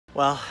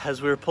Well,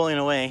 as we were pulling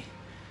away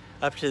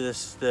up to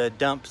the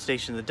dump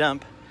station, we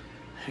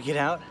get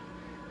out,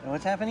 and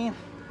what's happening?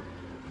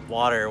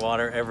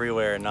 Water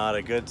everywhere, not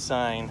a good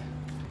sign.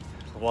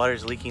 The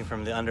water's leaking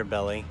from the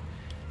underbelly,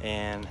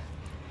 and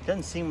it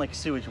doesn't seem like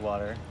sewage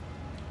water.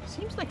 It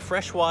seems like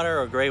fresh water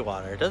or gray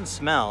water. It doesn't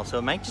smell, so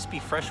it might just be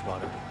fresh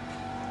water.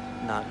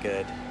 Not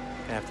good.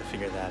 Gonna have to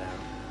figure that out.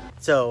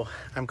 So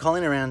I'm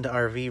calling around to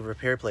RV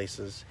repair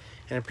places,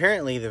 and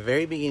apparently the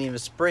very beginning of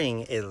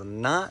spring is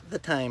not the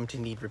time to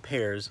need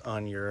repairs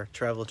on your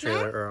travel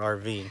trailer or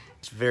RV.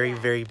 It's very,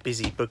 very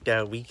busy, booked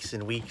out weeks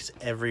and weeks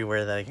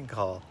everywhere that I can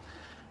call.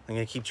 I'm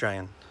gonna keep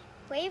trying.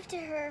 Wave to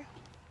her,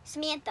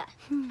 Samantha.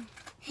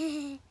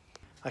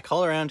 I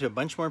call around to a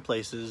bunch more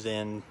places,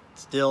 and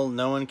still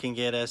no one can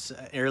get us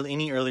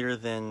any earlier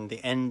than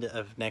the end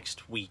of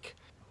next week.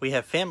 We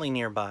have family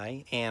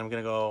nearby, and I'm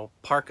gonna go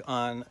park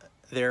on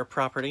their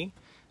property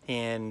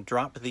and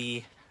drop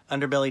the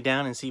underbelly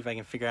down and see if I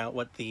can figure out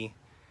what the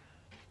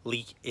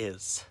leak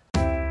is.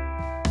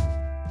 And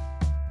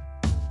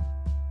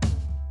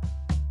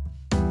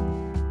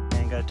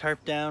got a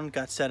tarp down,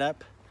 got set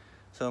up.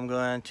 So I'm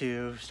going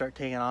to start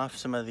taking off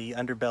some of the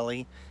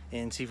underbelly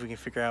and see if we can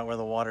figure out where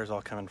the water is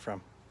all coming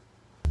from.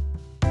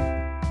 So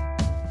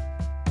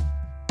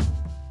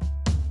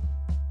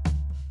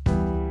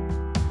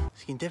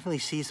you can definitely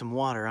see some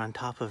water on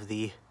top of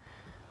the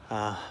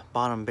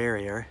bottom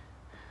barrier,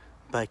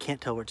 but I can't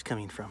tell where it's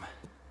coming from.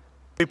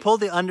 We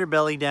pulled the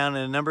underbelly down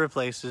in a number of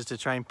places to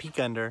try and peek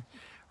under,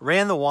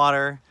 ran the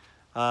water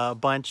a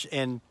bunch,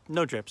 and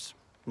no drips,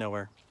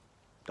 nowhere.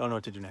 Don't know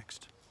what to do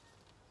next.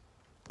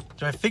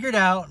 So I figured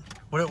out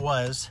what it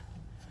was.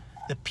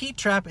 The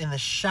P-trap in the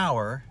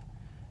shower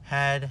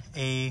had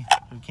you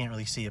can't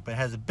really see it, but it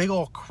has a big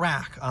old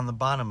crack on the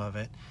bottom of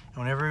it. And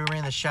whenever we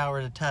ran the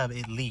shower to the tub,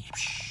 it leaked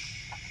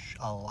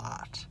a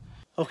lot.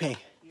 Okay.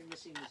 You're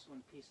missing this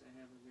one piece I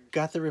have over here.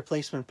 Got the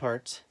replacement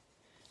parts,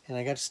 and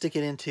I got to stick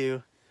it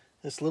into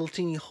this little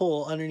teeny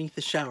hole underneath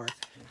the shower.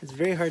 It's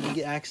very hard to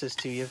get access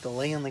to. You have to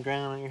lay on the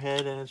ground on your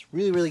head, and it's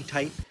really, really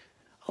tight.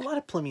 A lot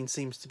of plumbing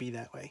seems to be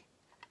that way.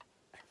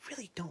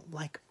 Really don't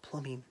like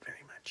plumbing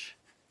very much.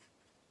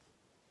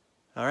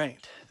 All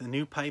right, the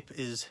new pipe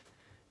is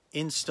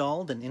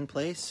installed and in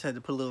place. Had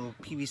to put a little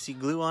PVC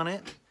glue on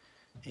it,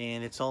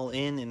 and it's all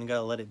in, and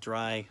gotta let it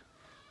dry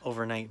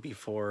overnight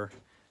before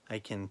I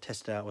can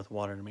test it out with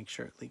water to make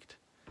sure it leaked.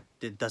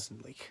 It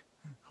doesn't leak.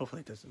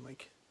 Hopefully it doesn't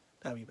leak.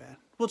 That'd be bad.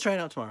 We'll try it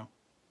out tomorrow.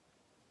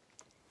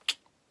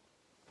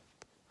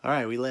 All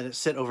right, we let it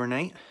sit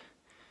overnight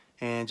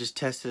and just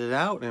tested it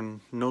out,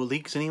 and no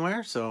leaks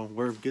anywhere, so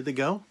we're good to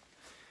go.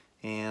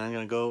 And I'm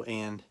gonna go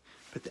and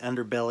put the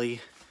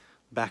underbelly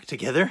back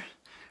together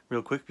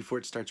real quick before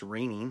it starts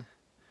raining,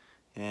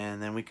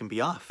 and then we can be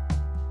off.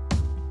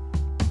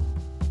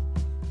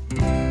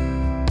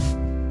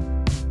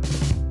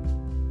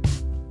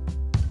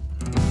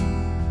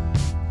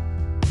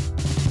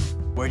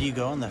 Where do you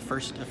go on the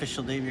first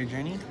official day of your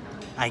journey?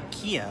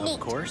 IKEA, of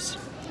course.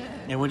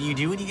 And what do you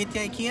do when you get to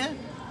IKEA?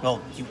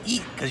 Well, you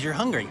eat because you're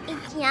hungry.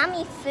 It's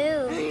yummy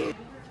food.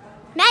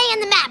 Maddie on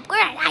the map, we're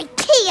at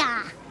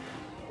IKEA.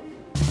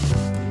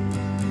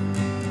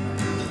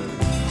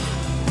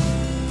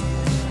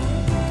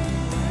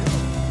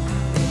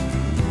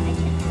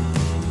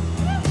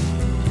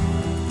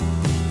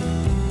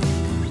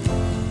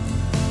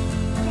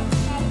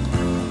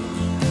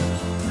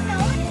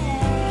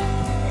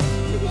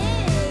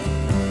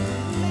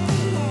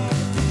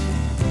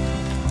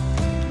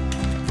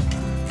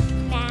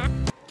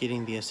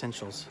 Getting the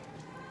essentials.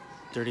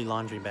 Dirty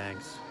laundry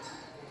bags.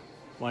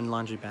 One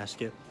laundry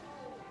basket.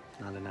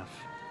 Not enough.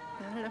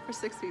 Not enough for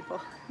 6 people.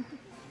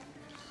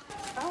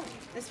 Oh,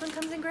 this one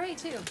comes in gray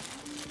too.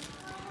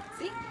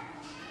 See?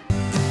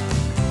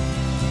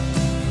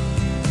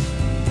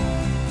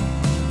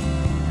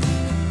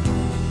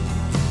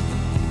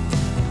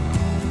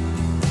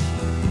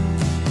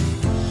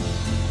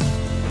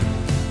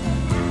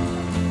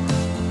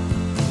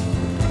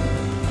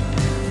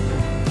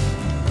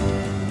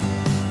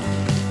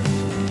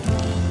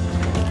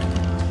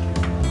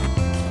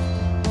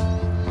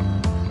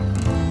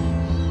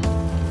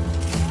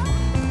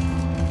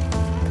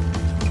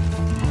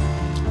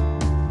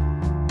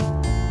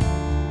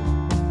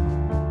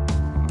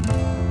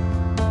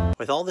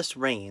 With all this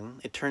rain,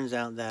 it turns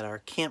out that our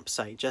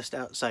campsite just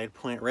outside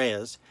Point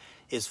Reyes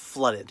is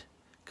flooded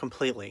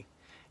completely.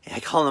 And I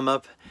called them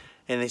up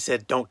and they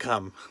said, don't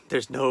come.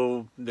 There's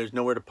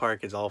nowhere to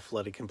park. It's all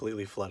flooded,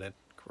 completely flooded.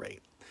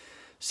 Great.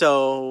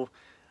 So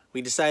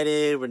we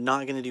decided we're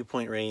not going to do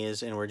Point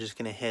Reyes, and we're just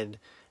going to head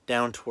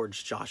down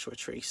towards Joshua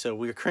Tree. So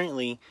we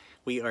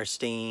are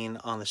staying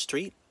on the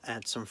street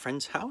at some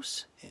friend's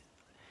house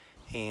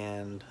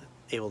and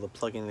able to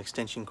plug in an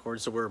extension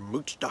cord. So we're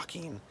mooch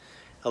docking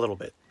a little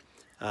bit.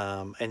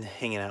 And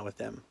hanging out with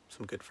them,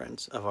 some good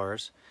friends of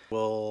ours.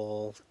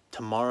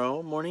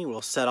 Tomorrow morning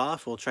we'll set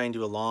off. We'll try and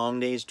do a long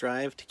day's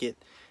drive to get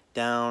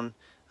down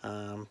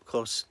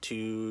close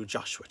to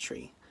Joshua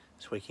Tree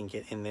so we can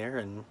get in there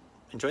and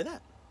enjoy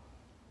that.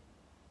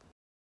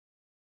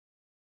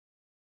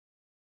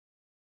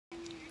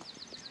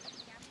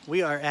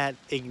 We are at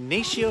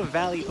Ignacio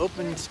Valley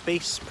Open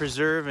Space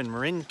Preserve in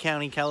Marin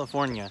County,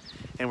 California,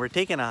 and we're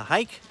taking a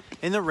hike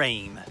in the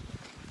rain.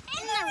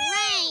 In the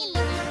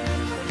rain.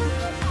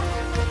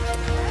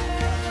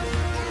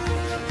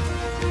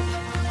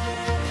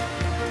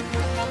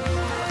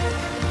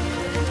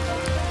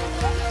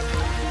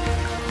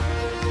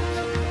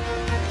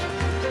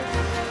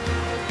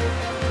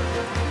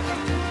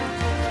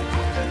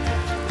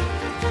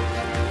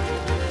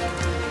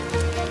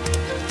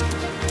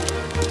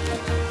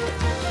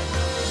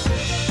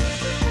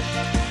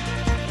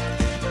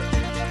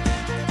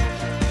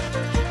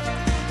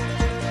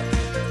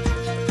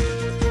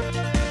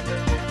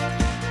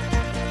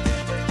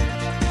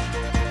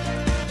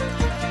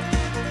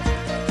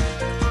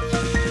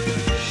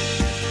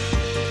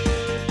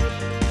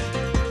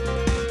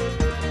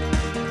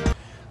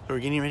 We're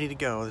getting ready to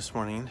go this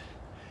morning.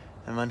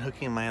 I'm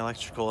unhooking my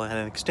electrical. I had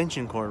an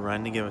extension cord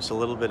run to give us a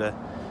little bit of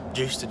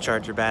juice to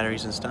charge our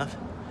batteries and stuff.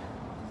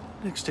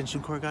 The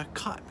extension cord got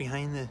caught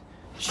behind the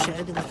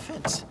shed and the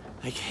fence.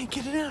 I can't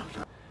get it out.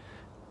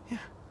 Yeah,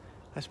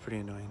 that's pretty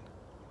annoying.